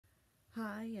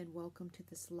Hi, and welcome to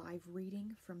this live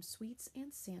reading from Sweets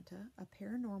and Santa, a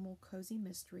paranormal cozy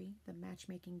mystery, The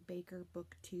Matchmaking Baker,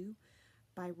 Book 2,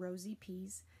 by Rosie,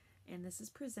 Pease, and this is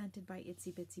presented by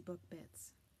Itsy Bitsy Book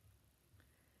Bits.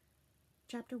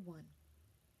 Chapter 1.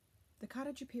 The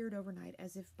cottage appeared overnight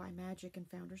as if by magic in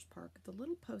Founders Park, the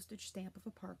little postage stamp of a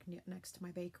park next to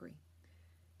my bakery.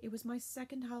 It was my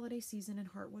second holiday season in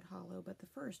Heartwood Hollow, but the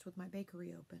first with my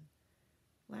bakery open.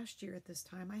 Last year at this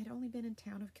time, I had only been in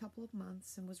town a couple of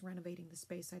months and was renovating the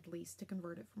space I'd leased to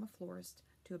convert it from a florist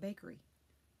to a bakery.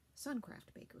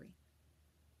 Suncraft Bakery.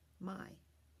 My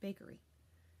bakery.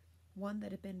 One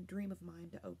that had been a dream of mine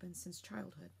to open since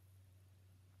childhood.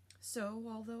 So,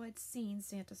 although I'd seen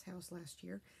Santa's house last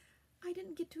year, I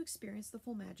didn't get to experience the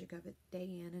full magic of it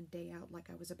day in and day out like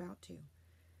I was about to.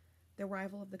 The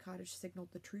arrival of the cottage signaled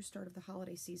the true start of the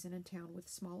holiday season in town, with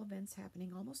small events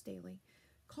happening almost daily,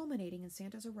 culminating in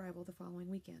Santa's arrival the following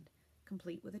weekend,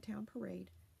 complete with a town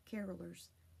parade, carolers,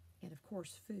 and of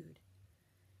course food.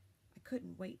 I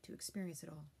couldn't wait to experience it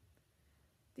all.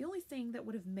 The only thing that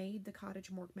would have made the cottage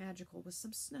more magical was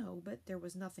some snow, but there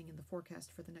was nothing in the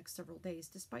forecast for the next several days,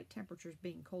 despite temperatures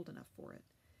being cold enough for it.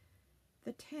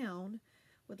 The town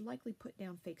would likely put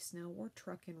down fake snow or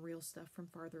truck in real stuff from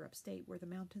farther upstate, where the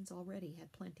mountains already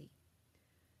had plenty.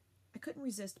 I couldn't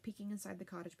resist peeking inside the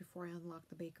cottage before I unlocked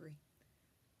the bakery.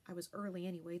 I was early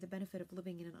anyway, the benefit of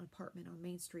living in an apartment on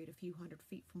Main Street a few hundred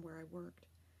feet from where I worked.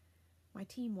 My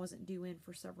team wasn't due in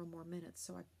for several more minutes,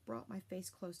 so I brought my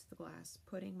face close to the glass,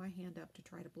 putting my hand up to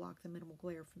try to block the minimal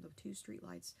glare from the two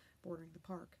streetlights bordering the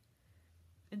park.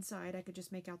 Inside, I could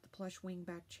just make out the plush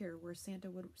wing-back chair where Santa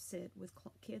would sit, with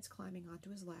kids climbing onto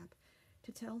his lap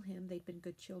to tell him they'd been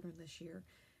good children this year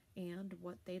and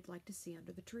what they'd like to see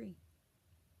under the tree.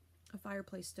 A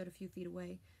fireplace stood a few feet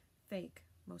away, fake,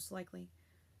 most likely.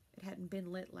 It hadn't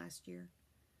been lit last year.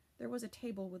 There was a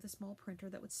table with a small printer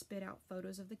that would spit out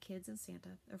photos of the kids and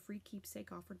Santa, a free keepsake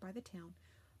offered by the town,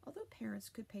 although parents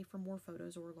could pay for more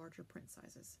photos or larger print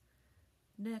sizes.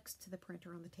 Next to the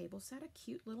printer on the table sat a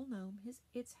cute little gnome,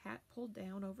 its hat pulled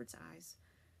down over its eyes.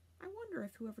 I wonder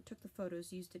if whoever took the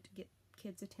photos used it to get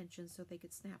kids' attention so they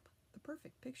could snap the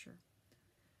perfect picture.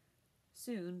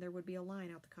 Soon there would be a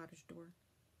line out the cottage door.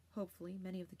 Hopefully,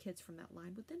 many of the kids from that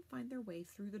line would then find their way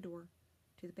through the door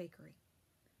to the bakery.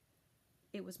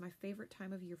 It was my favorite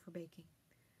time of year for baking.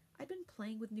 I'd been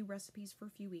playing with new recipes for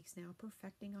a few weeks now,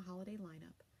 perfecting a holiday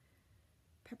lineup.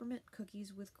 Peppermint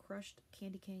cookies with crushed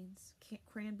candy canes,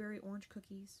 cranberry orange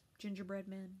cookies, gingerbread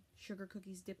men, sugar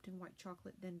cookies dipped in white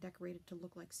chocolate, then decorated to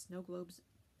look like snow globes,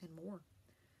 and more.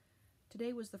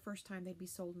 Today was the first time they'd be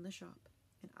sold in the shop,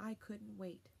 and I couldn't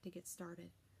wait to get started.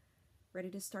 Ready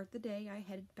to start the day, I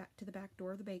headed back to the back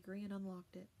door of the bakery and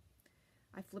unlocked it.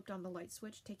 I flipped on the light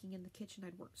switch, taking in the kitchen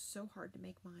I'd worked so hard to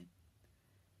make mine.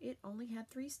 It only had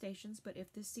 3 stations, but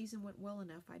if this season went well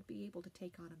enough, I'd be able to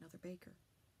take on another baker.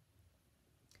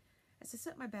 As I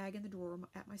set my bag in the drawer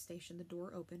at my station, the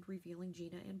door opened, revealing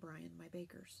Gina and Brian, my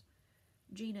bakers.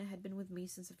 Gina had been with me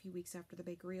since a few weeks after the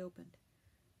bakery opened.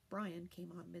 Brian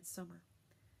came on midsummer.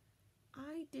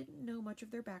 I didn't know much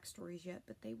of their backstories yet,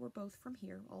 but they were both from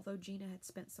here, although Gina had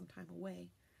spent some time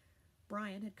away.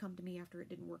 Brian had come to me after it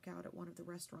didn't work out at one of the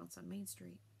restaurants on Main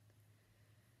Street.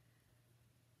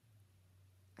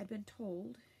 I'd been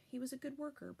told he was a good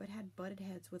worker, but had butted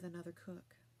heads with another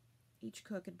cook. Each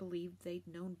cook had believed they'd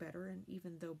known better, and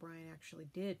even though Brian actually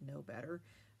did know better,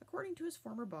 according to his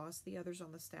former boss, the others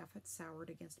on the staff had soured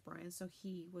against Brian, so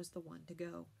he was the one to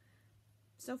go.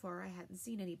 So far, I hadn't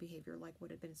seen any behavior like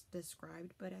what had been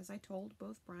described, but as I told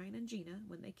both Brian and Gina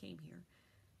when they came here,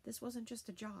 this wasn't just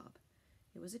a job.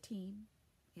 It was a team,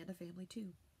 and a family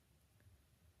too.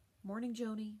 "Morning,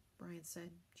 Joni," Brian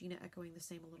said, Gina echoing the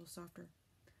same a little softer.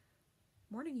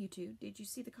 "Morning, you two. Did you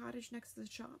see the cottage next to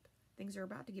the shop? Things are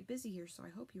about to get busy here, so I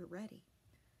hope you're ready."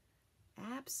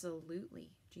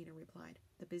 "Absolutely," Gina replied.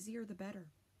 "The busier the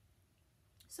better."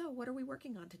 "So, what are we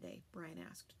working on today?" Brian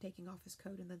asked, taking off his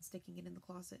coat and then sticking it in the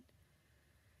closet.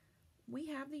 "We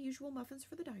have the usual muffins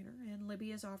for the diner, and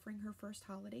Libby is offering her first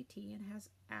holiday tea and has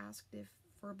asked if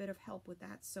for a bit of help with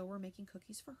that, so we're making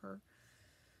cookies for her.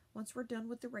 Once we're done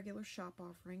with the regular shop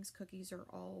offerings, cookies are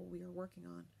all we are working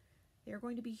on. They are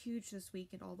going to be huge this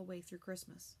week and all the way through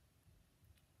Christmas."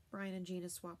 Brian and Gina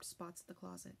swapped spots at the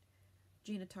closet.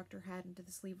 Gina tucked her hat into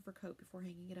the sleeve of her coat before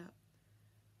hanging it up.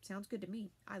 "Sounds good to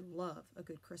me. I love a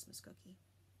good Christmas cookie."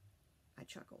 I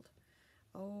chuckled.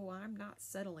 "Oh, I'm not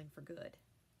settling for good.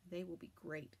 They will be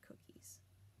great cookies."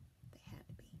 They had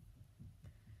to be.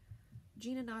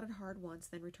 Gina nodded hard once,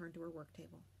 then returned to her work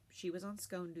table. She was on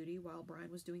scone duty while Brian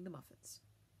was doing the muffins.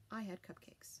 I had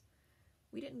cupcakes.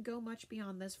 We didn't go much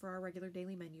beyond this for our regular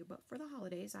daily menu, but for the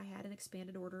holidays I had an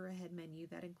expanded order ahead menu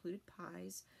that included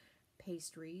pies,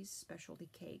 pastries, specialty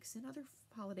cakes, and other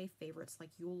holiday favorites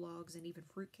like Yule logs and even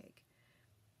fruitcake.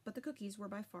 But the cookies were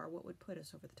by far what would put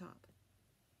us over the top.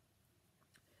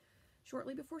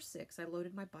 Shortly before 6, I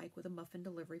loaded my bike with a muffin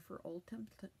delivery for Old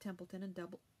Templeton and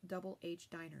Double H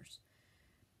diners.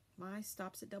 My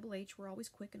stops at Double H were always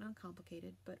quick and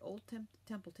uncomplicated, but Old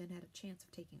Templeton had a chance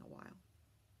of taking a while.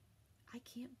 "I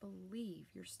can't believe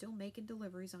you're still making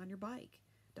deliveries on your bike,"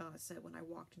 Donna said when I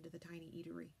walked into the tiny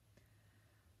eatery.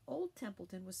 Old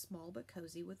Templeton was small but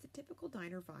cozy, with the typical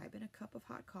diner vibe and a cup of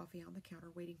hot coffee on the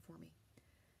counter waiting for me.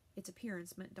 Its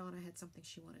appearance meant Donna had something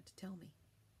she wanted to tell me.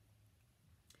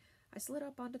 I slid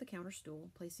up onto the counter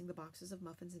stool, placing the boxes of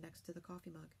muffins next to the coffee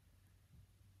mug.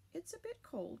 "It's a bit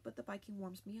cold, but the biking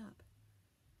warms me up."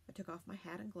 I took off my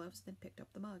hat and gloves, then picked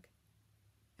up the mug,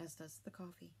 as does the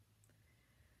coffee.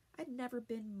 I'd never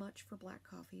been much for black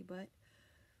coffee, but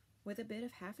with a bit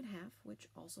of half and half, which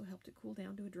also helped it cool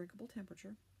down to a drinkable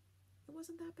temperature, it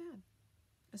wasn't that bad,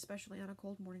 especially on a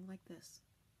cold morning like this.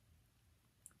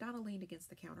 Donna leaned against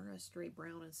the counter, a stray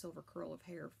brown and silver curl of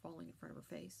hair falling in front of her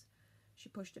face. She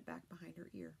pushed it back behind her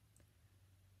ear.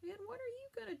 "And what are you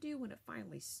going to do when it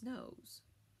finally snows?"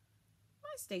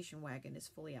 "My station wagon is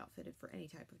fully outfitted for any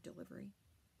type of delivery."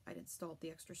 I'd installed the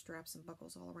extra straps and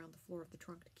buckles all around the floor of the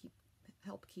trunk to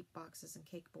help keep boxes and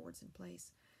cake boards in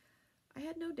place. I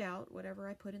had no doubt whatever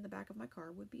I put in the back of my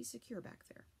car would be secure back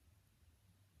there.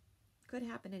 Could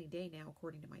happen any day now,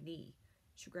 according to my knee.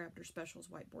 She grabbed her specials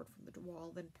whiteboard from the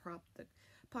wall, then popped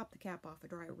the cap off a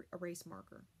dry erase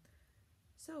marker.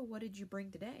 "So, what did you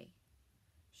bring today?"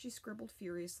 She scribbled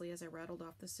furiously as I rattled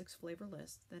off the 6-flavor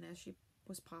list. Then, as she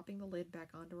was popping the lid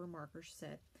back onto her marker, she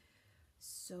said,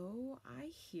 "So, I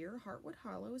hear Heartwood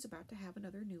Hollow is about to have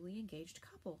another newly engaged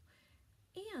couple.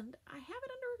 And I have it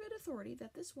under good authority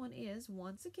that this one is,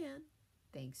 once again,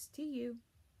 thanks to you."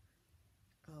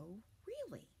 "Oh,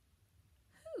 really?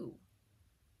 Who?"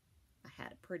 I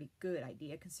had a pretty good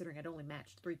idea, considering I'd only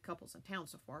matched 3 couples in town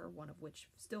so far, one of which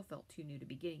still felt too new to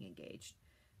be getting engaged.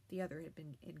 The other had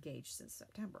been engaged since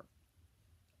September.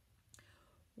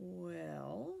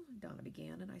 "Well," Donna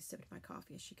began, and I sipped my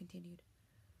coffee as she continued.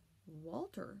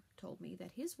 "Walter told me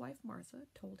that his wife Martha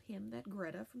told him that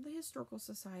Greta from the Historical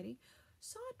Society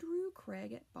saw Drew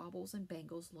Craig at Baubles and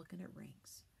Bangles looking at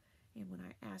rings. And when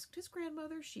I asked his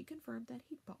grandmother, she confirmed that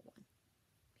he'd bought one.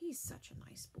 He's such a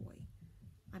nice boy.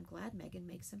 I'm glad Megan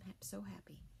makes him so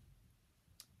happy.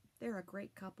 They're a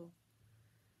great couple."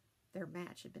 Their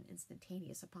match had been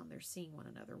instantaneous upon their seeing one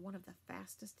another, one of the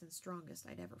fastest and strongest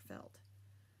I'd ever felt.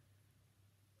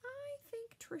 "I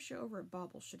think Tricia over at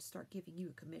Baubles should start giving you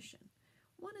a commission.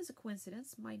 One is a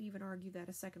coincidence, might even argue that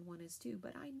a second one is too,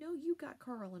 but I know you got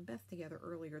Carl and Beth together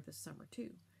earlier this summer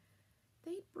too.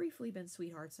 They'd briefly been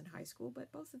sweethearts in high school,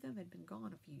 but both of them had been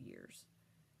gone a few years.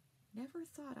 Never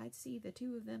thought I'd see the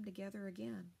two of them together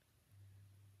again."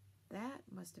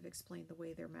 That must have explained the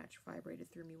way their match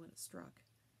vibrated through me when it struck.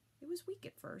 It was weak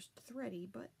at first, thready,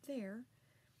 but there.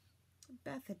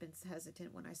 Beth had been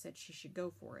hesitant when I said she should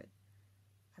go for it.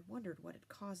 I wondered what had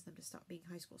caused them to stop being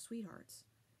high school sweethearts.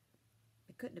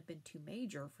 It couldn't have been too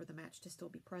major for the match to still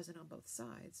be present on both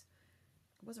sides.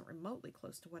 It wasn't remotely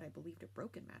close to what I believed a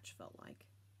broken match felt like.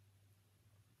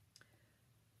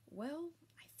 "Well,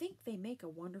 I think they make a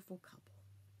wonderful couple.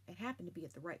 It happened to be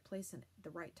at the right place and at the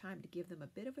right time to give them a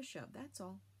bit of a shove, that's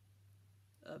all."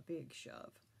 "A big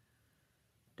shove."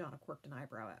 Donna quirked an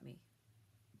eyebrow at me.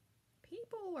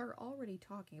 "People are already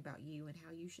talking about you and how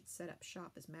you should set up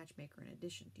shop as matchmaker in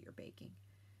addition to your baking.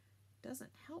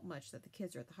 Doesn't help much that the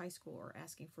kids are at the high school are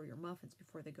asking for your muffins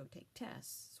before they go take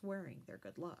tests, swearing their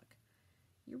good luck.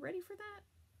 You ready for that?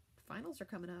 The finals are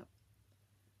coming up."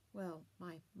 "Well,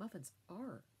 my muffins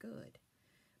are good,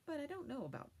 but I don't know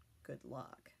about good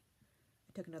luck."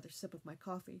 I took another sip of my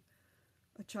coffee,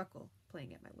 a chuckle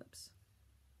playing at my lips.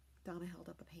 Donna held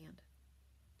up a hand.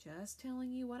 "Just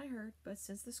telling you what I heard, but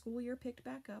since the school year picked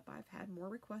back up, I've had more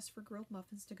requests for grilled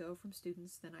muffins to go from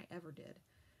students than I ever did.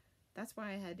 That's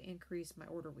why I had to increase my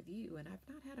order with you, and I've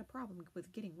not had a problem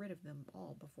with getting rid of them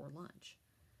all before lunch."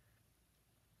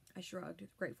 I shrugged,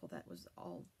 grateful that was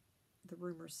all the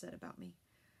rumors said about me.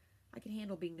 I could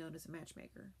handle being known as a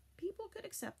matchmaker. People could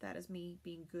accept that as me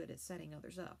being good at setting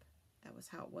others up. That was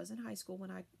how it was in high school when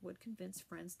I would convince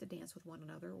friends to dance with one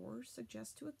another or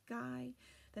suggest to a guy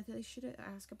that they should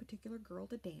ask a particular girl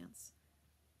to dance.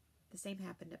 The same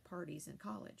happened at parties in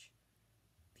college.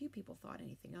 Few people thought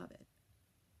anything of it.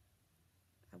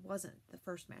 I wasn't the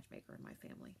first matchmaker in my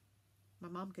family. My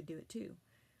mom could do it too,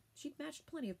 She'd matched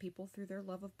plenty of people through their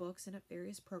love of books and at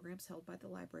various programs held by the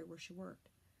library where she worked.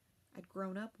 I'd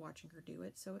grown up watching her do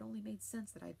it, so it only made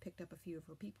sense that I'd picked up a few of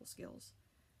her people skills.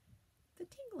 The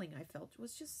tingling I felt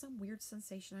was just some weird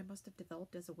sensation I must have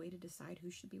developed as a way to decide who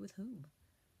should be with whom.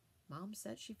 Mom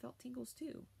said she felt tingles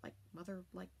too, like mother,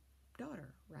 like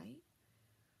daughter, right?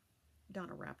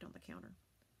 Donna rapped on the counter.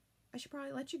 I should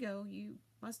probably let you go. You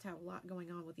must have a lot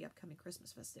going on with the upcoming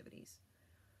Christmas festivities.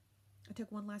 I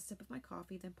took one last sip of my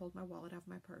coffee, then pulled my wallet out of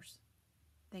my purse.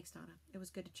 Thanks, Donna. It was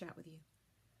good to chat with you.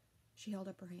 She held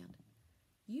up her hand.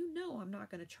 You know I'm not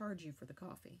going to charge you for the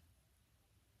coffee.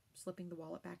 Slipping the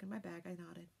wallet back in my bag, I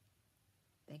nodded.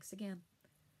 Thanks again.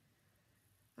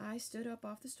 I stood up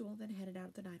off the stool, then headed out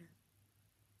of the diner.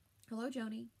 Hello,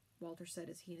 Joni, Walter said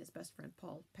as he and his best friend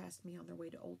Paul passed me on their way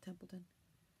to Old Templeton.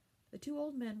 The two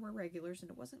old men were regulars, and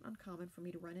it wasn't uncommon for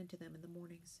me to run into them in the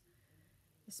mornings,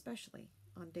 especially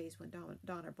on days when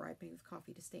Donna bribed me with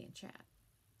coffee to stay and chat.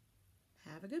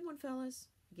 Have a good one, fellas.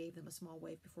 I gave them a small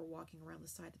wave before walking around the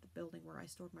side of the building where I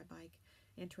stored my bike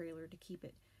and trailer to keep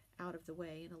it out of the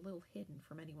way and a little hidden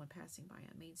from anyone passing by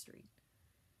on Main Street.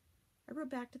 I rode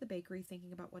back to the bakery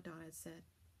thinking about what Donna had said.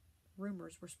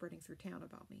 Rumors were spreading through town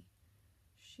about me.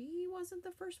 She wasn't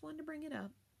the first one to bring it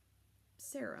up.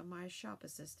 Sarah, my shop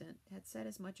assistant, had said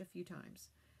as much a few times.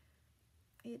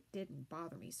 It didn't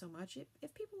bother me so much.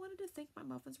 If people wanted to think my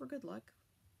muffins were good luck,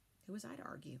 who was I to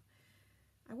argue?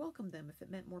 I welcomed them if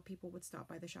it meant more people would stop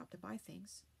by the shop to buy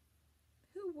things.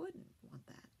 Who wouldn't want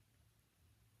that?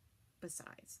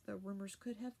 Besides, the rumors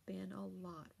could have been a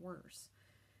lot worse.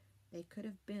 They could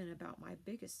have been about my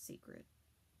biggest secret,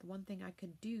 the one thing I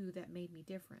could do that made me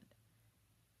different.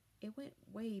 It went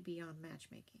way beyond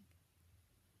matchmaking.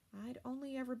 I'd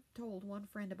only ever told one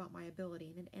friend about my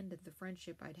ability, and it ended the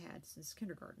friendship I'd had since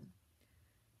kindergarten.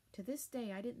 To this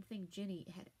day, I didn't think Ginny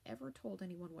had ever told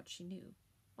anyone what she knew.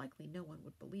 Likely no one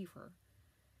would believe her.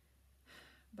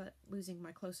 But losing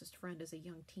my closest friend as a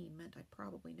young teen meant I'd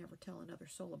probably never tell another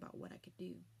soul about what I could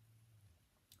do.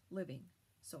 Living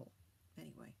soul,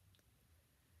 anyway.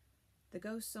 The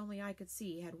ghosts only I could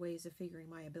see had ways of figuring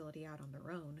my ability out on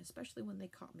their own, especially when they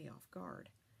caught me off guard.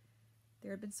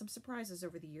 There had been some surprises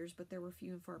over the years, but there were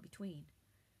few and far between.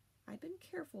 I'd been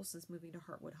careful since moving to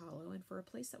Heartwood Hollow, and for a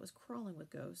place that was crawling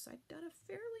with ghosts, I'd done a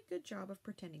fairly good job of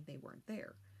pretending they weren't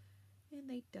there. And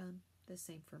they'd done the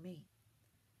same for me.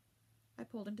 I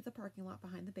pulled into the parking lot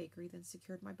behind the bakery, then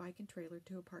secured my bike and trailer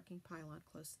to a parking pylon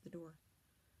close to the door.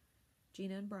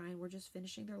 Gina and Brian were just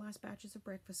finishing their last batches of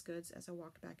breakfast goods as I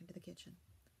walked back into the kitchen.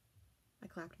 I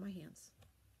clapped my hands.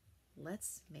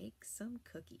 Let's make some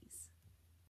cookies.